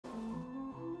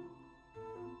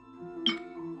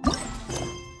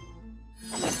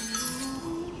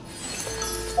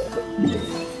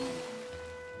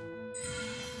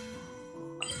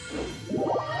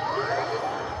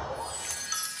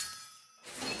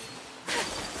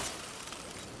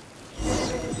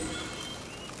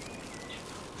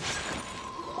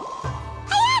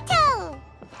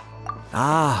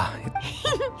Ah.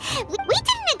 We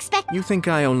didn't expect. You think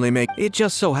I only make... It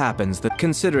just so happens that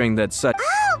considering that such...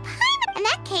 Oh, Paimon! In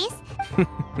that case...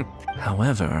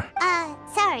 However...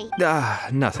 sorry.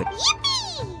 Nothing.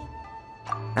 Yippee!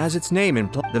 As its name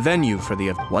implies, the venue for the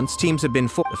event. Once teams have been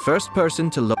the first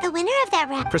person to look... The winner of that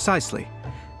round. Precisely.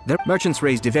 The merchants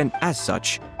raised event as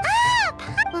such.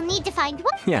 We'll need to find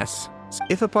one. Yes.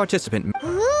 If a participant...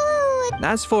 Ooh.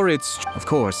 As for its... Of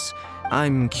course,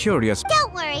 I'm curious...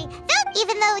 Don't worry.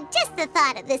 Even though just the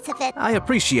thought of this event... I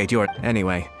appreciate your...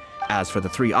 Anyway, as for the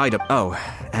 3 items... Oh,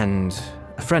 and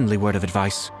a friendly word of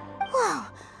advice. Whoa.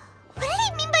 What did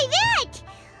he mean by that?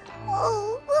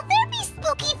 Oh, will there be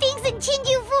spooky things in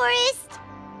Chinju Forest?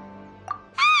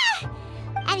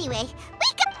 Anyway, we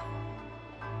go...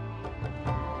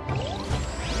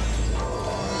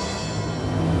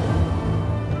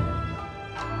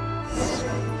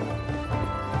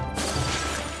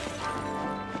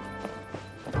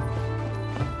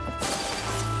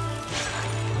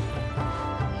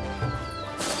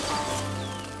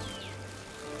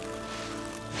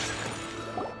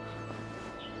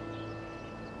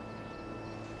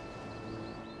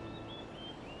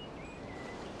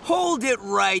 Hold it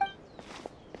right.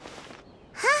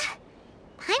 Huh?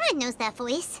 Paimon knows that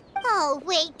voice. Oh,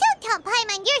 wait, don't tell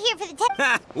Paimon you're here for the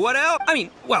What else? I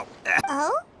mean, well...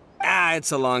 Oh?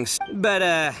 It's a long but,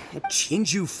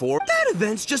 Chinju 4? That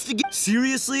event's just to get...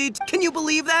 Seriously? Can you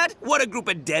believe that? What a group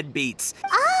of deadbeats.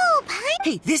 Oh, Paimon...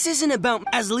 Hey, this isn't about...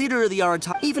 As leader of the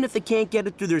Arataki, even if they can't get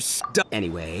it through their stuff...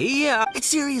 Anyway,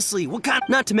 seriously, what kind...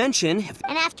 Not to mention...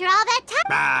 And after all that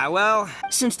time... well,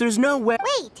 since there's no way...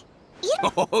 Wait.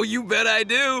 Oh, you bet I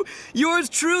do. Yours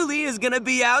truly is gonna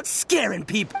be out scaring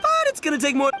people. But it's gonna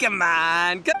take more... Come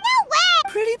on. No way!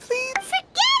 Pretty please?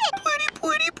 Forget it!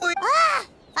 Pretty.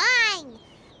 Fine.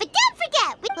 But don't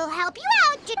forget, we will help you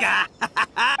out.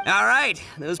 All right.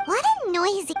 Those... What a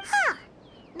noisy... Huh.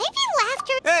 Maybe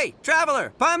laughter... Hey,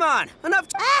 Traveler, Paimon, enough...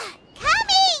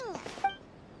 Coming!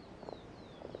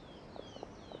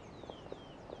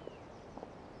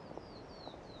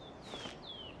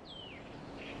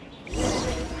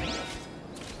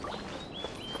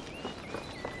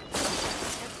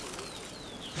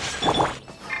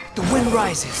 The wind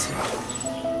rises.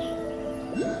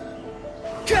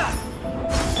 Gah!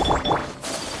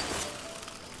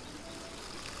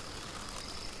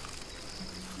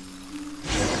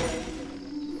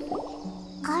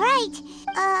 All right.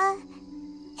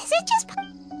 Is it just...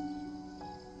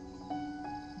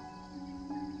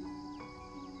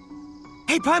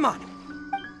 Hey, Paimon!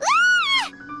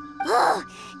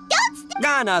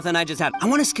 Don't Nothing, I just had... I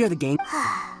want to scare the game.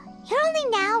 You're only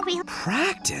now real...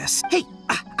 Practice? Hey,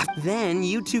 then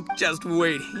you two just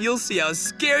wait. You'll see how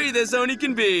scary this Oni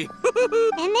can be.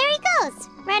 And there he goes,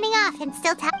 running off and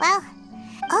still well...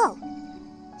 Oh,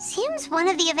 seems one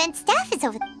of the event staff is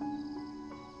over there.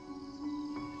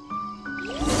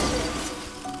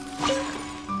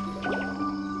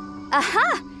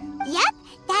 Aha! Yep,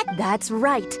 That's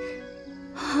right.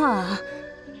 Huh.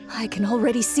 I can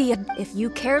already see it. If you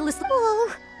carelessly...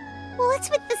 Whoa. What's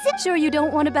with the zip? Sure you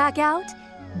don't want to back out?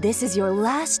 This is your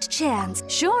last chance.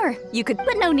 Sure, you could,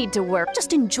 but no need to work.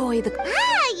 Just enjoy the...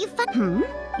 You fuck...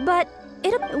 But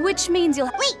which means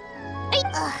you'll... Wait.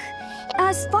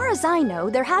 As far as I know,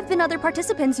 there have been other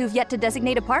participants who've yet to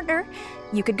designate a partner.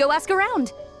 You could go ask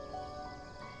around.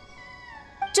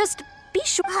 Just be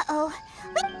sure... Uh-oh.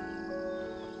 Wait.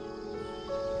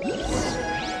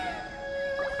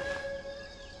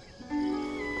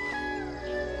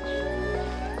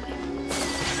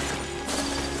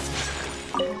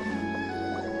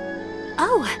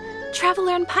 Oh,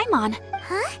 Traveler and Paimon.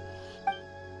 Huh?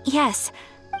 Yes,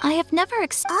 I have never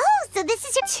Oh, so this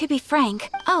is your... To be frank,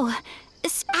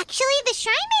 Actually, the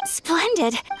shrine made...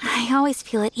 Splendid. I always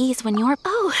feel at ease when you're...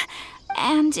 Oh,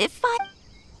 and if I...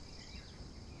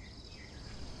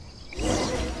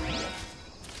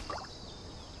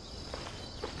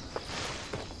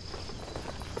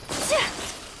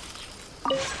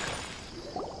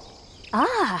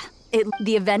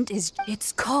 The event is...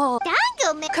 It's called...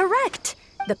 Dango, Correct.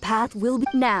 The path will be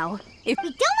now. If we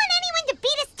don't want anyone to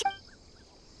beat us to...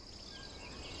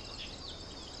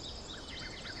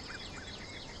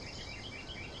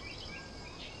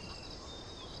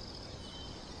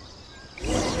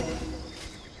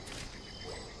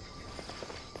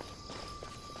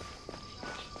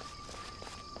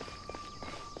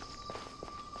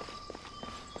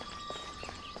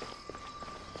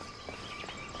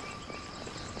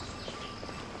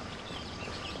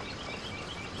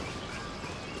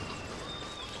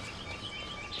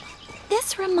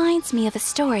 This reminds me of a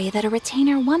story that a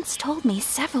retainer once told me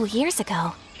several years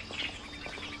ago.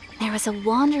 There was a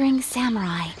wandering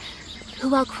samurai who,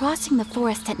 while crossing the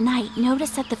forest at night,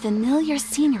 noticed that the familiar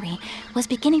scenery was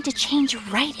beginning to change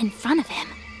right in front of him.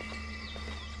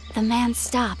 The man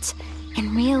stopped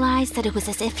and realized that it was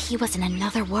as if he was in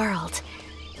another world.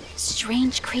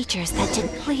 Strange creatures that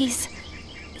didn't... Please,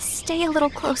 stay a little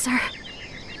closer.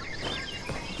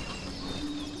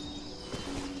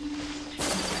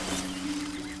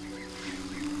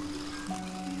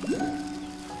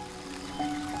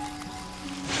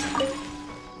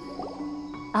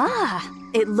 Ah,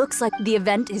 it looks like the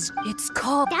event it's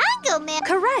called... Dango, man!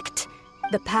 Correct!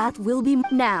 The path will be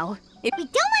now. We don't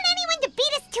want anyone to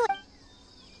beat us to it!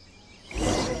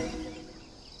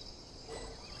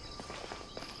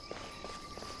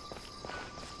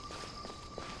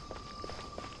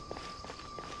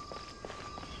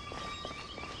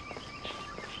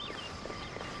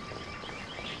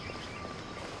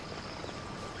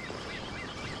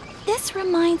 This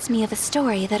reminds me of a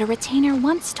story that a retainer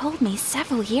once told me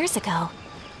several years ago.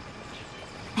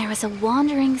 There was a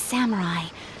wandering samurai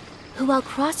who, while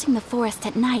crossing the forest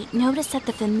at night, noticed that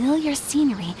the familiar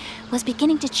scenery was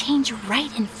beginning to change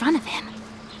right in front of him.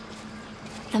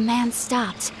 The man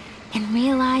stopped and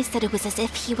realized that it was as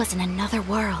if he was in another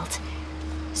world.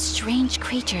 Strange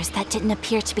creatures that didn't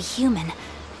appear to be human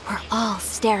were all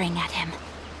staring at him.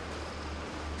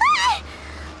 Ah!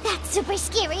 That's super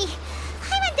scary.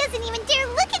 Paimon doesn't even dare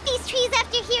look at these trees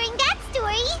after hearing that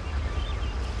story.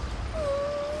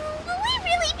 Will we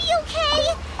really be okay?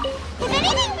 If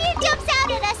anything weird jumps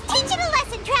out at us, teach it a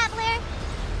lesson, Traveler.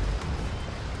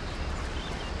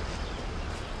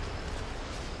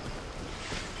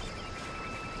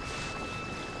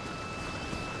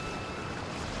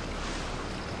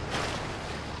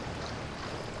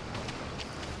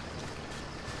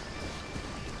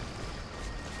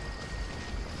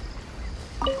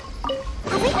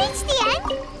 Have we reached the end?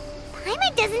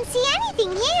 Paimon doesn't see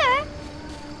anything here.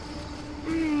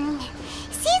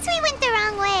 Seems we went the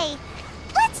wrong way.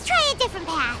 Let's try a different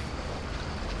path.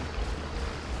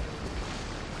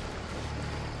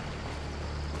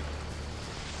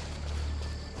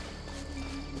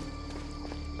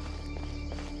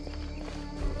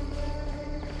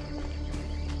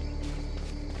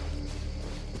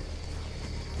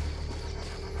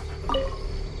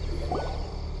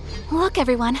 Look,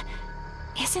 everyone.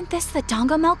 Isn't this the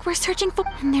dongo milk we're searching for?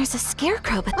 And there's a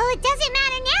scarecrow, but... Well, it doesn't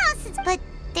matter now, but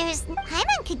there's...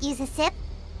 Paimon could use a sip.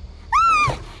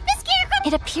 Ah! The scarecrow...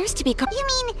 It appears to be... You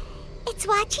mean, it's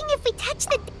watching if we touch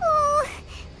the... Oh,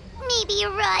 maybe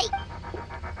you're right.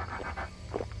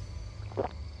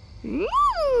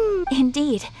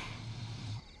 Indeed.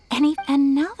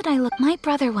 And now that I look... My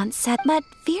brother once said, but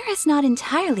fear is not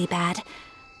entirely bad.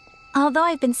 Although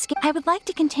I've been scared, I would like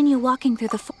to continue walking through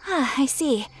the... I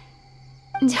see.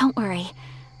 Don't worry.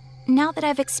 Now that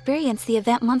I've experienced the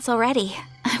event once already,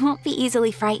 I won't be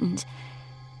easily frightened.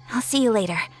 I'll see you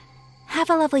later. Have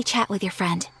a lovely chat with your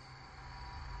friend.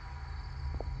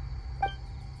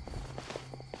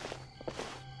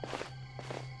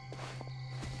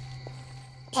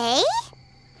 Hey?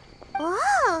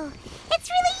 Whoa, it's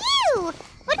really you!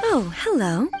 What? Oh,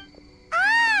 hello.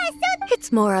 Ah, so...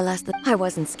 It's more or less that I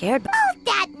wasn't scared. Oh,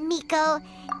 that Miko.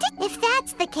 If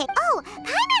that's the case... Oh,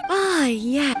 Paimon... Ah,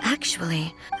 yeah,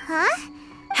 actually. Huh?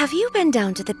 Have you been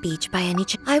down to the beach by any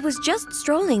chance? I was just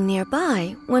strolling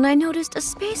nearby when I noticed a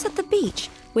space at the beach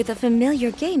with a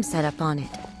familiar game set up on it.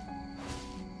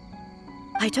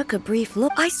 I took a brief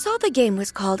look. I saw the game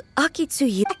was called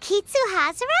Akitsu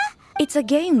Hazara? It's a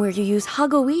game where you use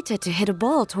Hagoita to hit a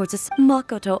ball towards a...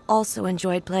 Makoto also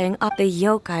enjoyed playing up the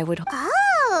yokai would...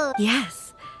 Oh!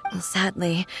 Yes. Well,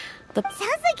 sadly, the...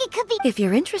 Sounds like it could be... If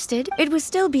you're interested, it was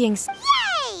still being...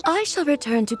 Yay! I shall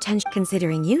return to tension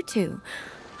considering you two.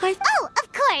 Oh,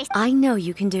 of course! I know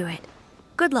you can do it.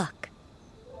 Good luck.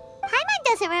 Paimon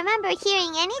doesn't remember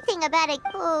hearing anything about it.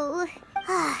 Oh.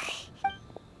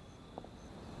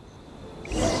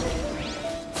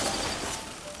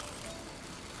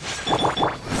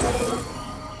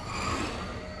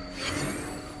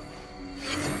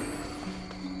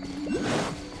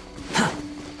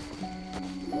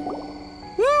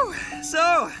 Woo!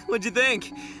 So, what'd you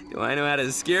think? Do I know how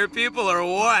to scare people or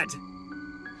what?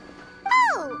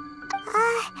 Oh!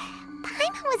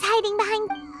 Paimon was hiding behind...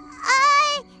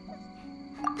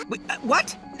 Wait,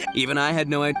 what? Even I had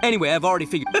no idea. Anyway, I've already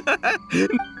figured...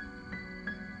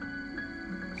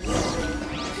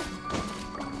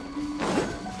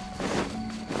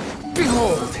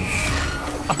 Behold!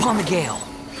 Upon the gale!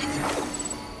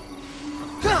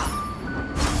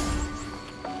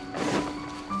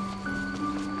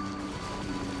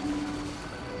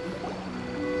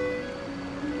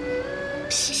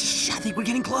 Shh, I think we're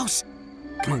getting close.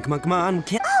 Come on. We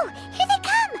can't. Oh, here they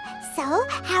come! So,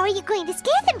 how are you going to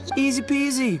scare them? Easy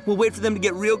peasy. We'll wait for them to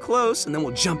get real close, and then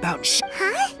we'll jump out and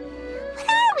Huh? What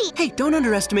are we? Hey, don't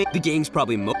underestimate. The gang's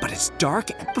probably but it's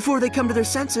dark. Before they come to their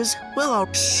senses, well,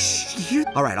 I'll... Shh,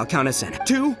 all right, I'll count us in.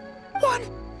 2, 1.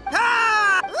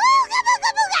 Ah! Ooga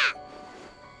booga booga!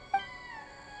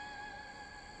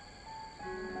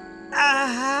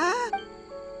 Uh-huh.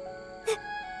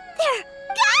 There!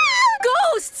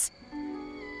 Ghosts!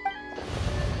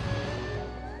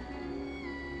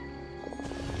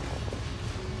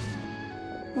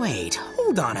 Wait,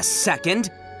 hold on a second.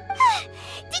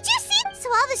 Did you see?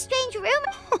 Saw the strange room?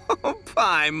 Oh,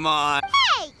 Paimon.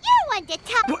 Hey, you're one to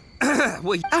talk.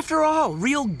 Well, after all,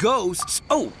 real ghosts.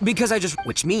 Oh, because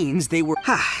which means they were.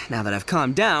 Now that I've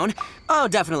calmed down. Oh,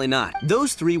 definitely not.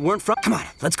 Those 3 weren't from. Come on,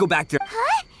 let's go back there.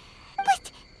 Huh?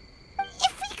 But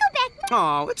if we go back.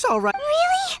 Oh, it's all right.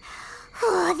 Really?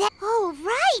 Oh,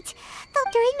 right.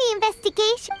 During the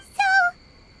investigation.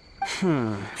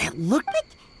 So. Look. But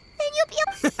then you'll be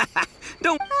able.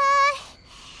 Don't.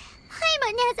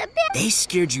 Paimon has a bit. They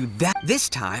scared you that. This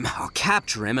time, I'll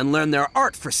capture him and learn their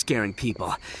art for scaring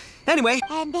people. Anyway.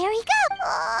 And there we go.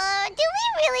 Do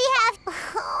we really have?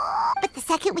 But the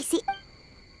second we see.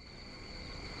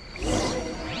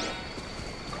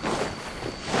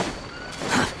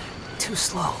 Too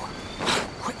slow.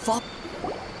 Quick fall.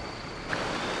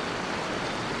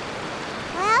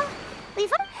 Well,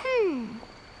 we've.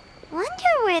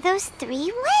 Wonder where those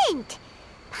 3 went.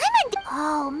 Paimon.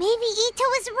 Oh, maybe Itto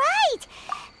was right.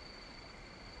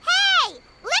 Hey!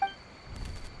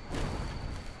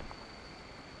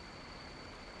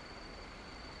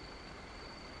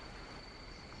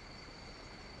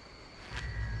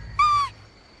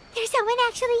 There's someone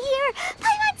actually here.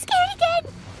 Paimon's scared again.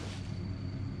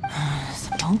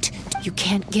 Don't. You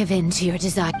can't give in to your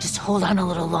desire. Just hold on a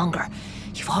little longer.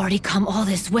 You've already come all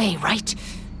this way, right?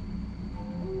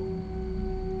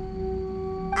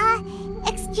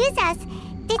 Excuse us.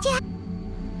 Did you...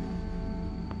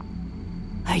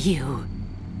 Are you...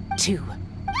 too...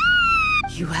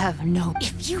 You have no...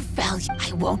 If you value...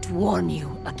 I won't warn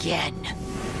you again.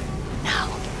 Now,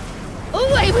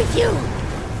 away with you!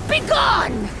 Be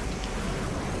gone!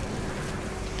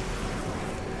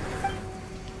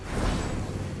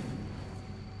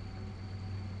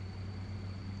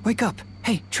 Wake up.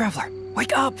 Hey, Traveler,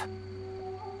 wake up!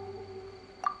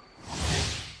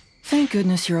 Thank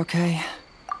goodness you're okay.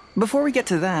 Before we get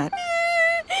to that...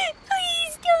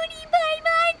 Please don't eat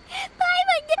Paimon!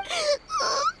 Paimon!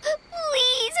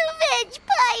 Please avenge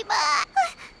Paimon!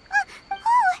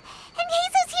 Oh, and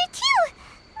Hazel's here too!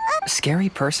 Scary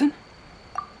person?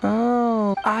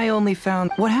 Oh, I only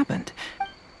found... What happened?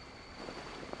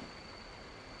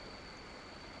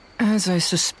 As I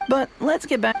But let's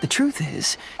get back. The truth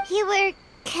is... You were...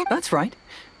 That's right.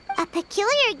 A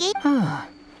peculiar game.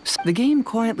 The game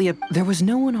quietly... There was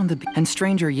no one on the... And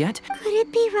stranger yet... Could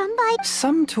it be run by...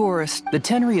 Some tourists, the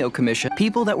Tenryou Commission,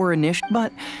 people that were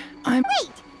but I'm...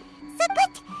 Wait! So,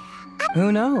 but...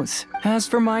 Who knows? As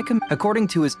for my according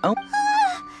to his own...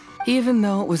 Even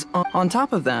though it was on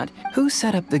top of that, who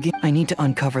set up the game? I need to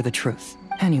uncover the truth.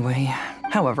 Anyway,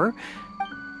 however...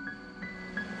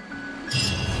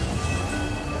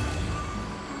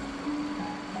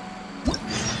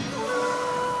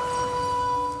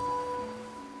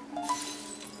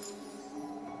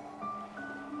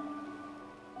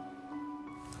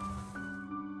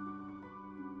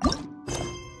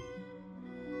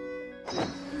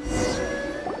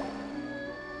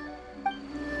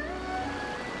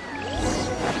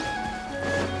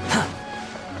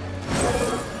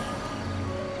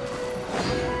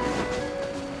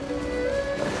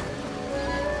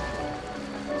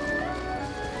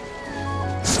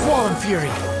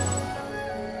 Fury.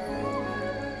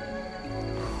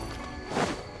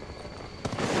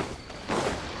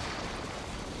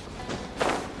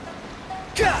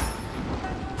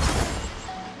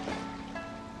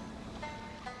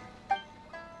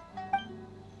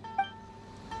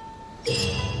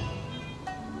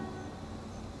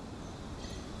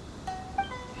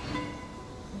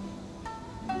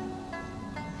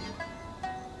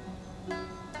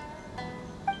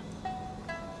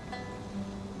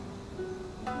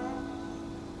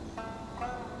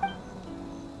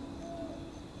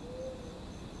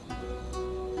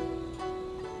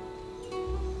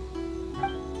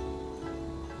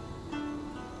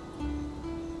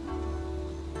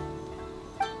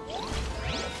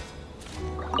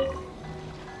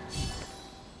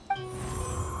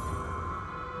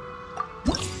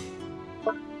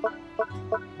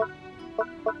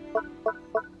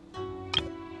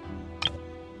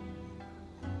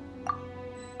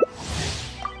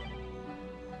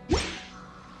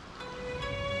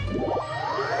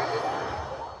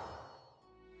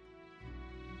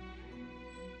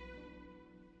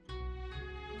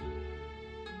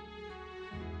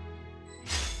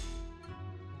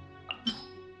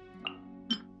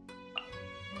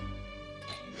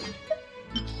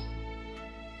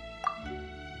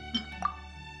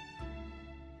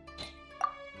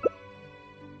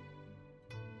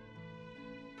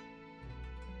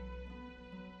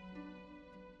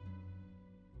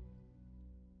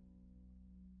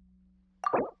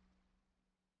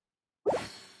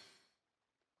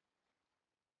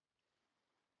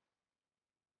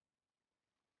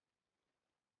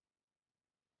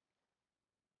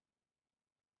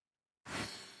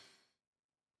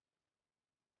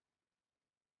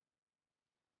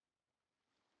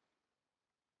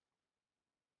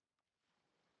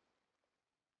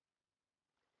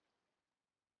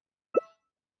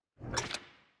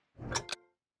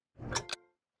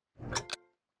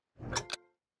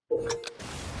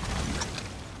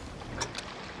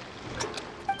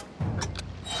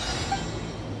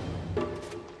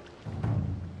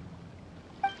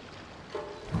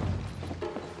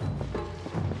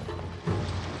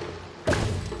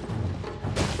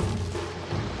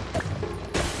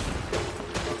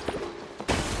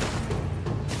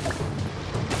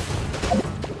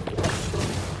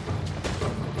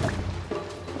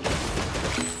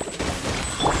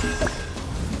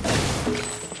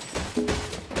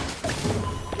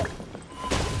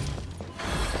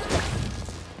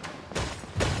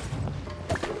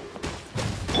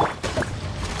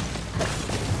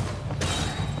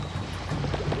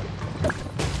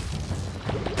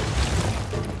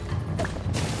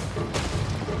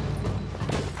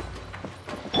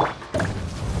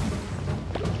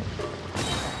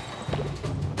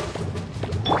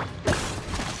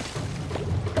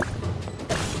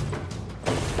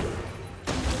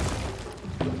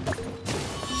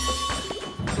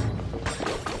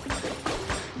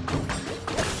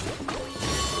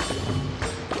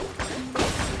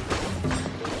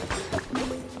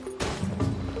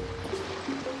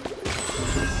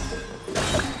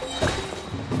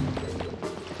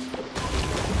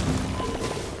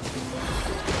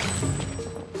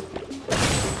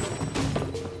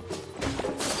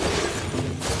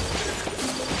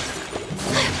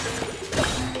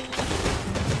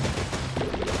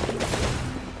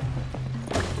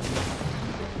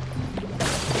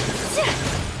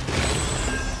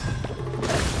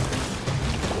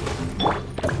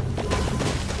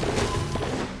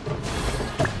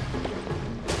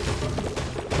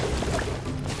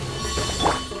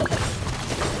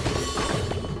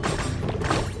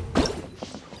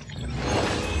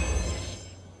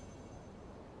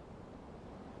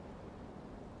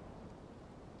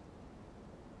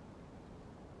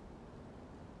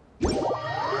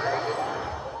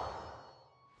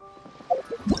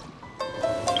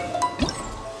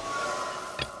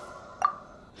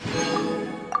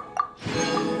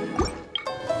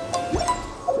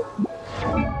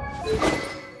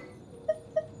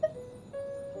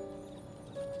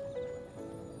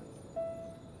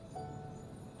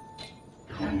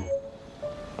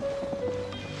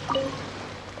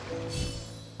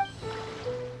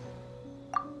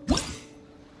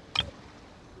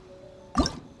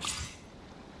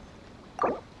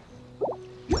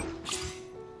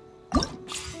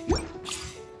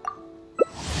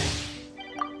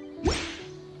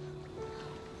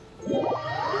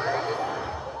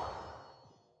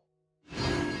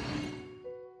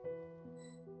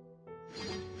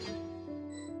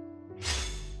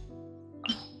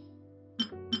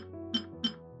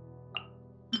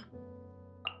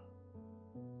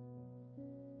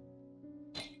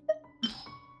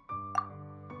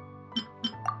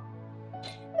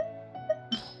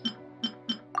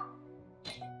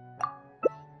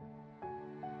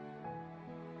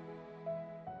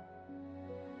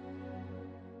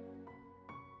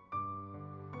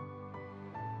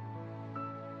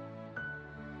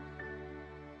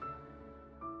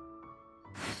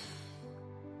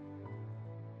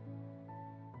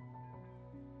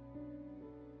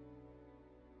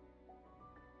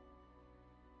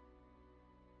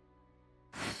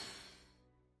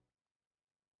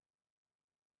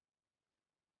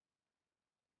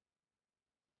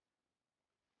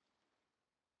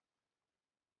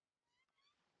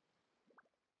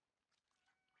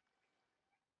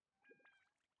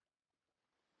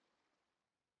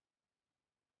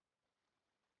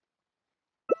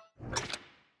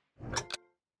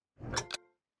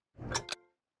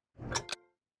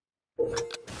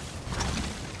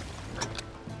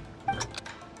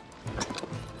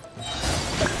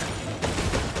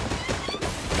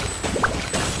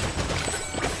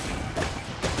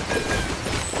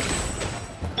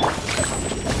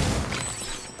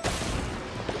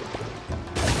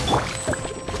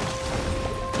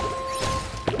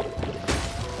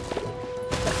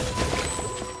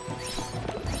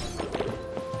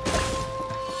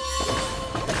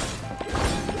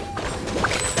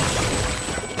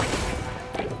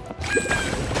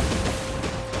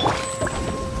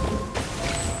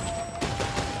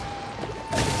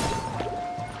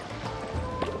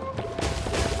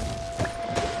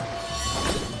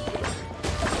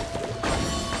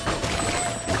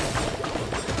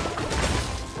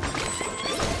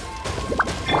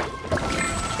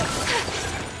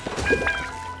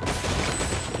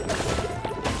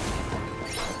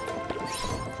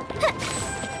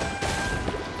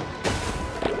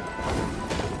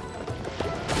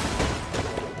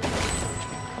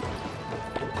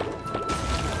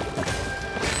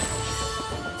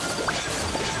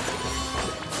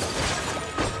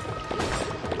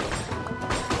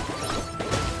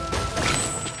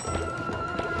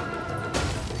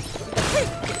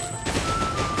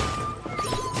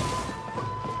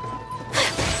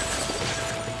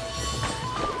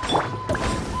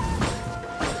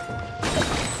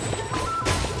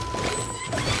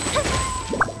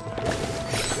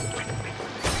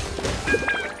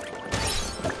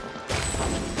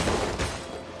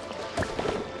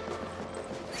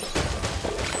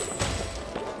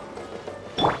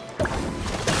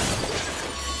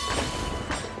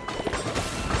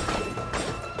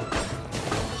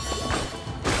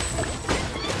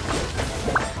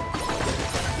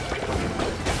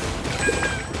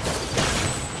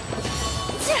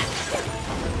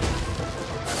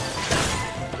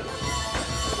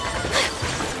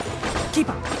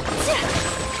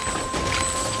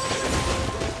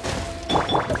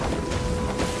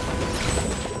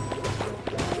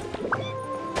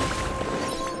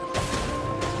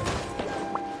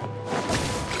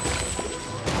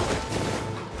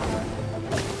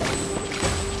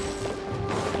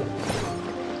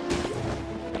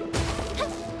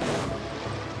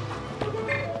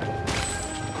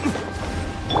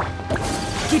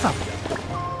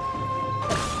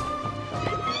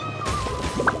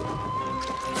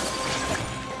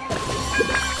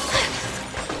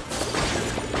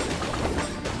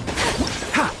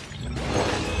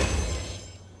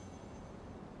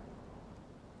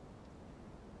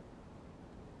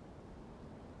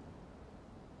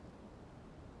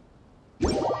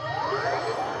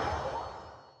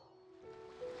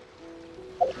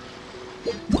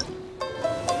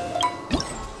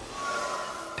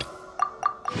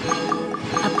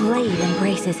 Blade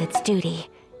embraces its duty,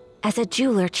 as a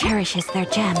jeweler cherishes their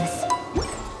gems.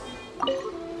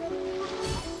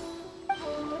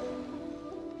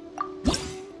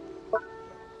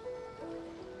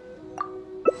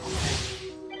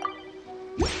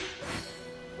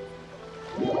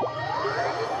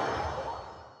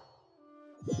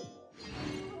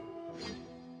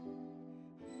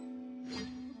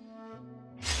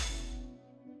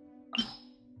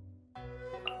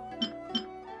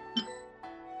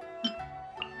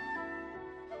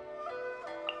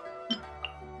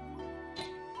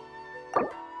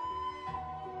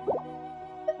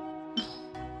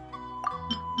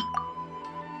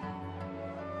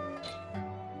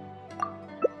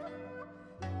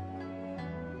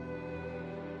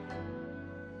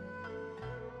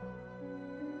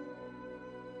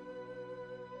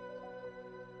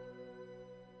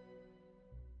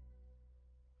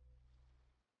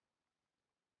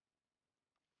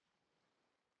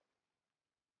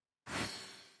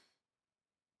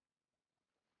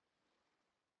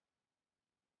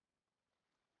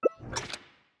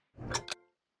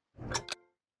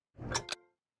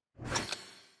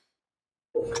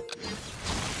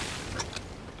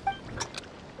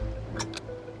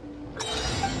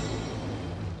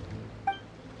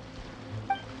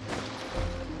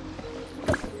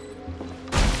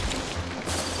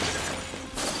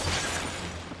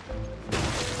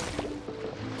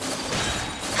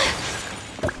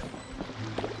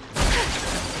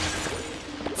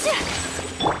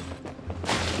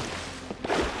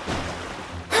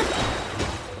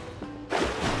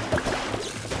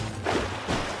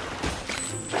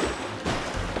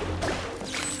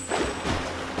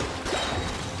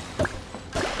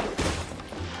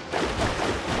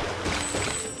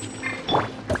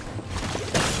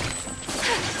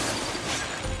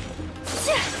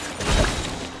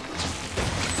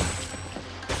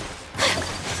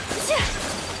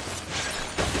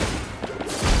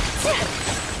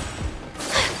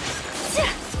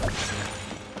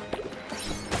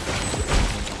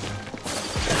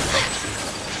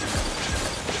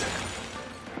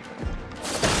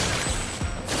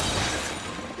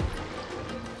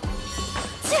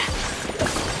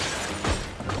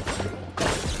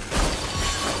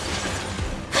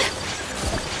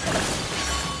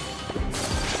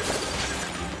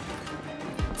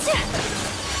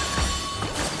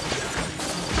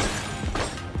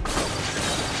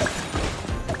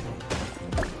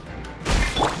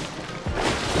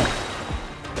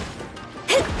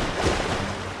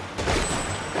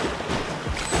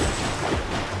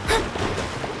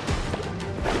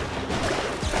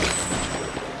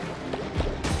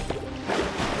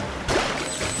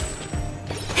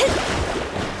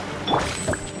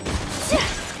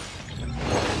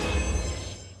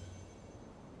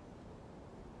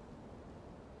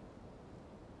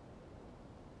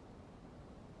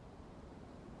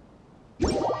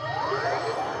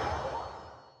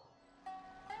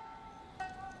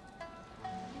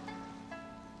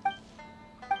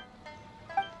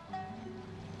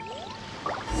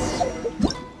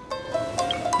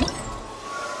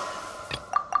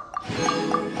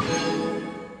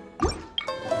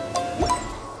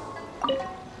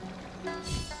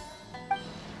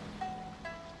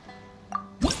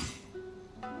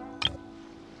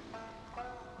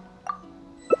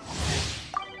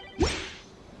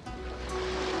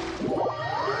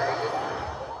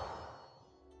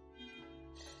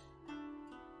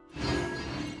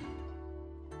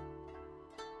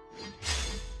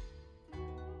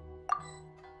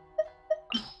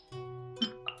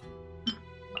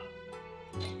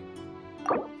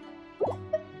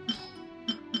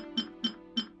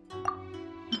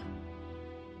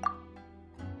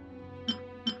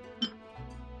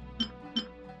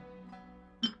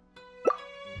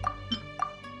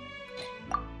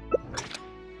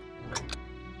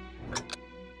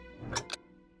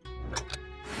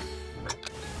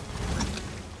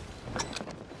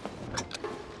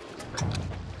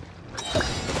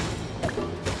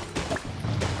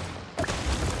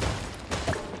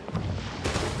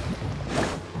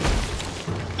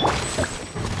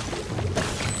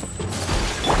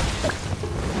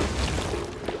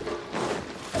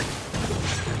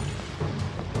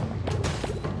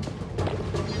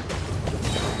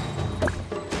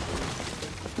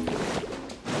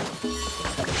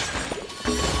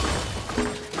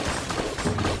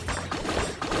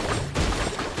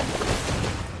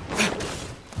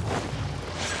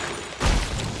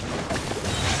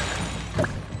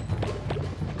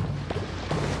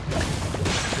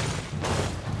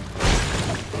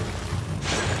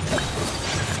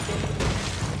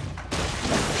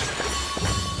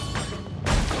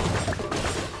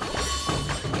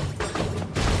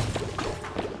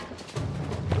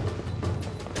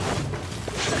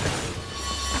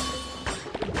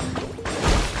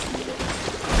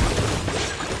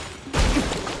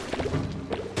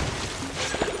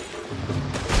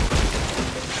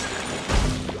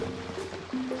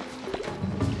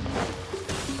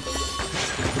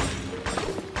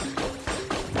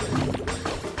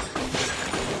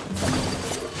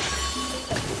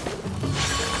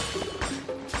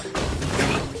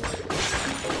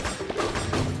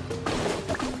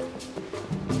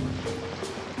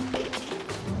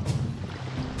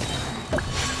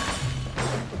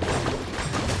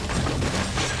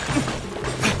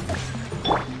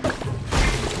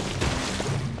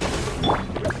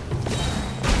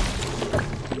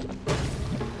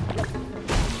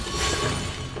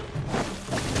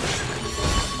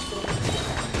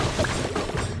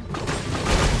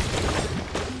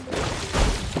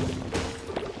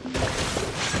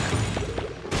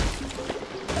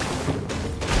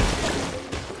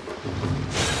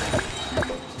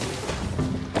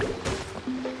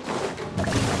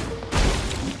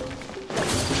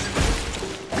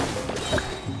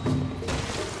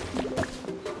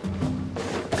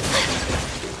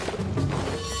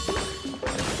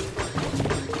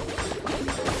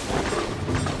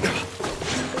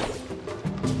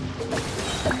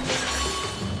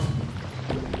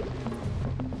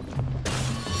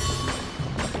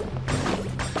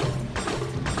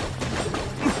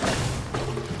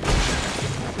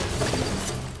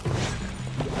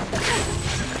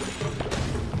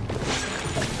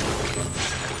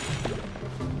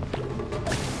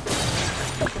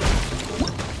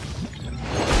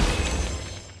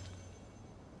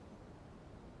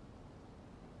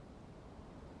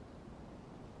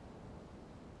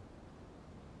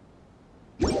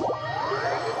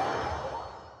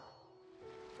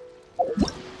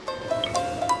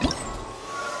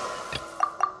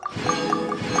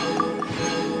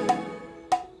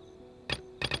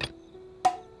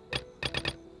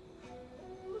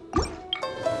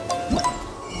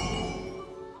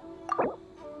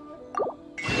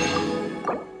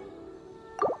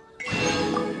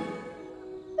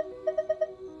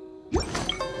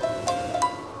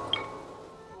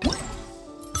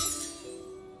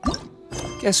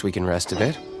 Guess we can rest a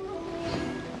bit.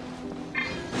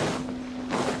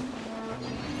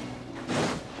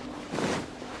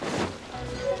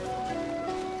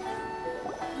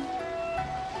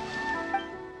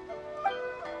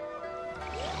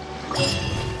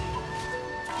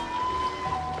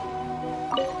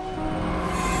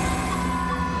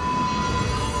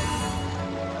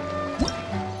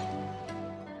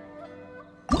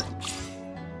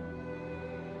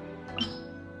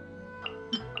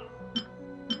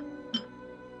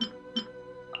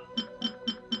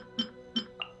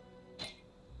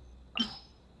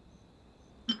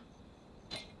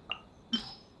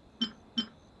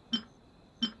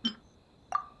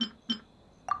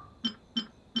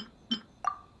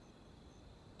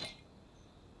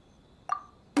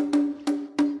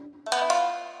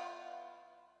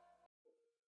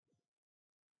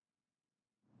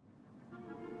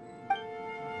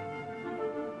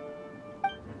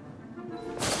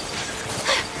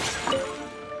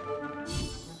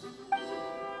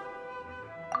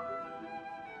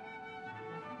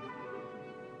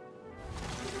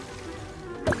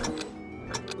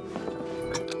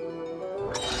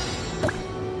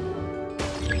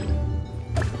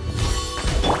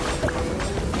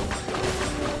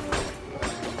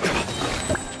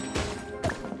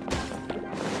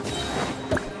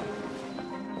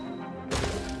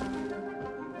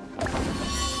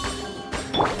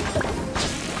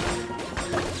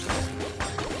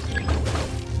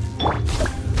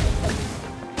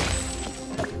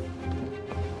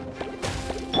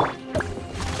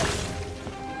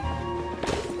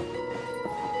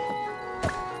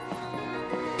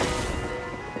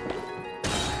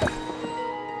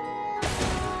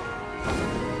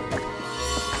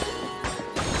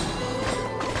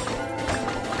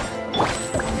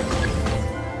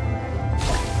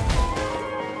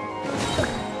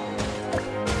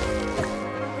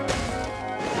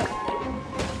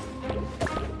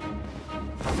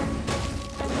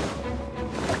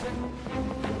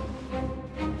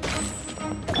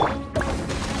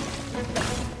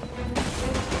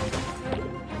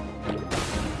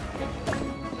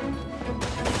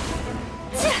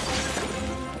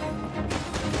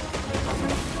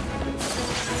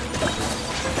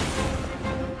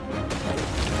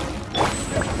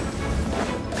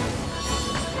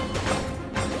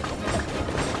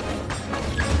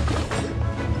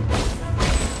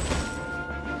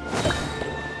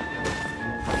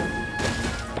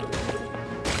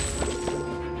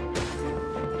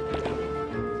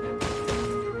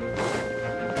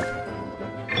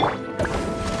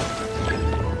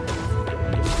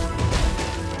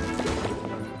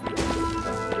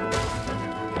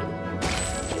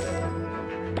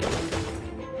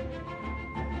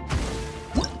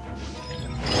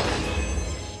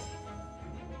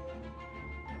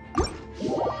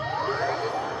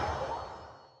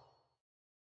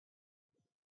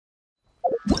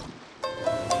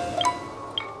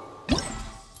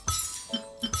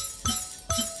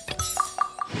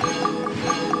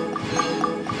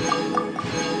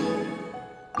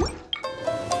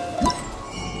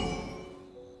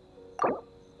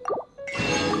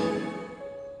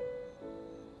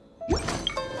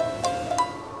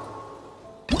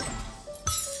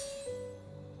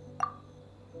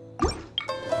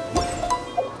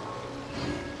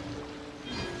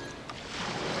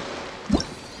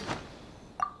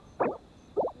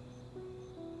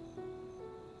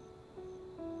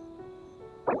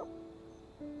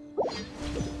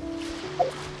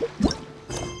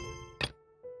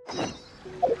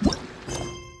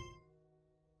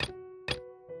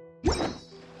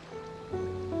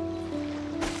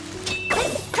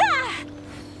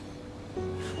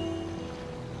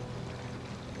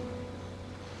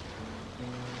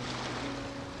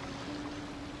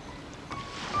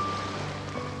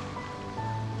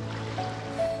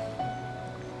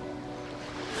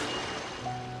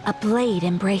 A blade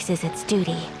embraces its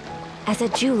duty, as a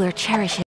jeweler cherishes